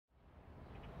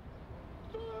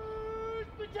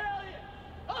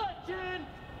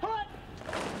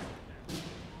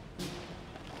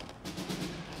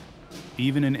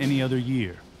even in any other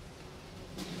year,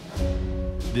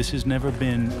 this has never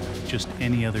been just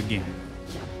any other game.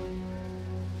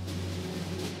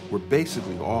 We're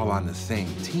basically all on the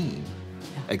same team,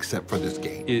 except for this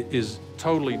game. It is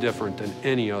totally different than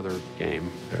any other game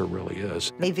there really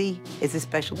is. Navy is a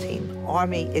special team.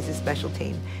 Army is a special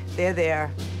team. They're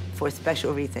there for a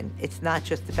special reason. It's not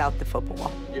just about the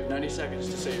football. You have 90 seconds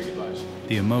to say your goodbyes.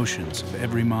 The emotions of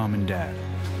every mom and dad,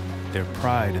 their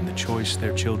pride in the choice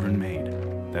their children made,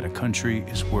 that a country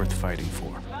is worth fighting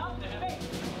for.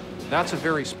 That's a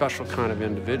very special kind of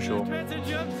individual.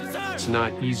 It's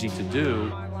not easy to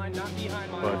do,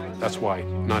 but that's why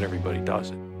not everybody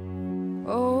does it.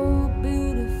 Oh,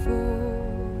 beautiful,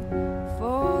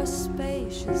 for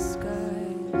spacious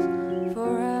skies,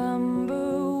 for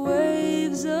amber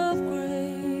waves of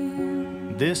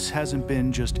gray. This hasn't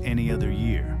been just any other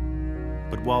year.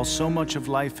 But while so much of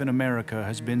life in America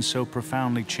has been so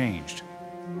profoundly changed,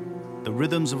 the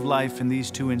rhythms of life in these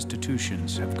two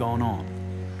institutions have gone on.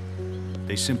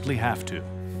 They simply have to.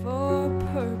 For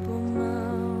purple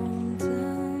mountain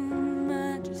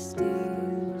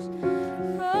majesties,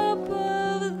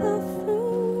 above the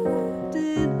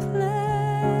fluted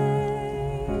plain.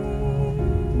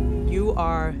 You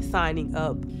are signing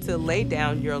up to lay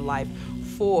down your life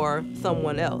for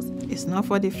someone else. It's not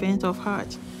for the faint of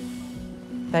heart.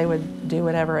 They would do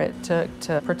whatever it took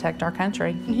to protect our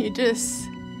country. You just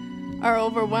are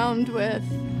overwhelmed with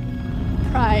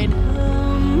pride.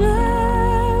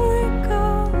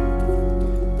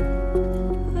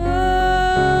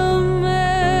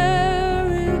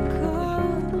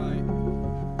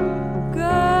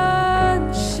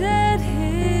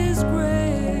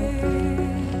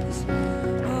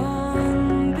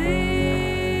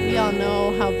 We all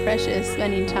know how precious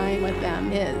spending time with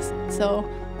them is. So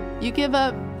you give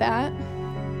up that.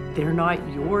 They're not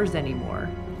yours anymore.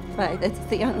 Right, that's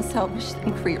the unselfish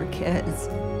thing for your kids.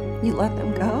 You let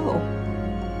them go.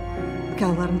 You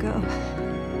gotta let them go.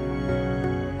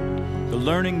 The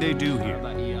learning they do here,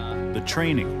 the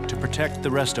training to protect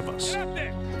the rest of us,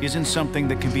 isn't something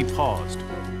that can be paused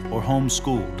or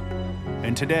homeschooled.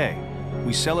 And today,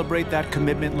 we celebrate that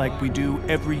commitment like we do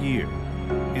every year,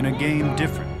 in a game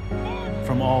different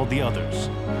from all the others.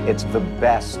 It's the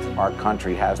best our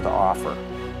country has to offer.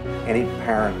 Any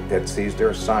parent that sees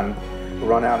their son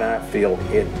run out on that field,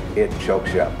 it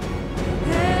chokes you up.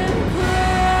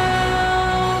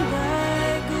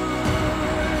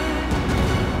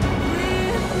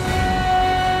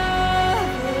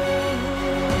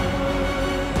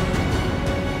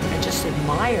 I just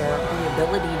admire the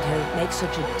ability to make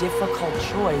such a difficult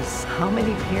choice. How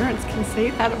many parents can say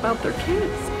that about their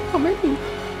kids? How many?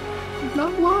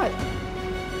 Not a lot.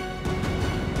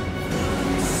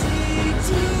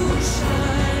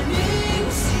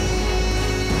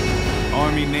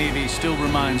 Army-Navy still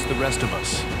reminds the rest of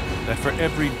us that for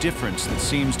every difference that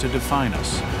seems to define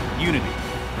us, unity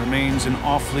remains an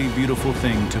awfully beautiful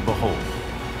thing to behold.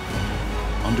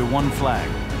 Under one flag,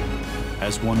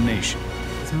 as one nation.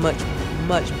 It's much,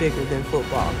 much bigger than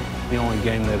football. The only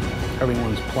game that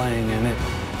everyone's playing in it,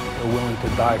 they're willing to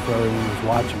die for everyone who's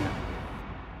watching it.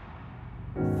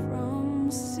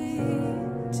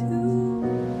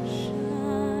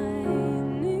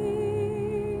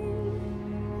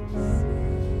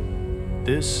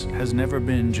 This has never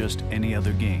been just any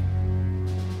other game.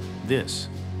 This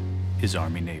is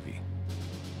Army-Navy.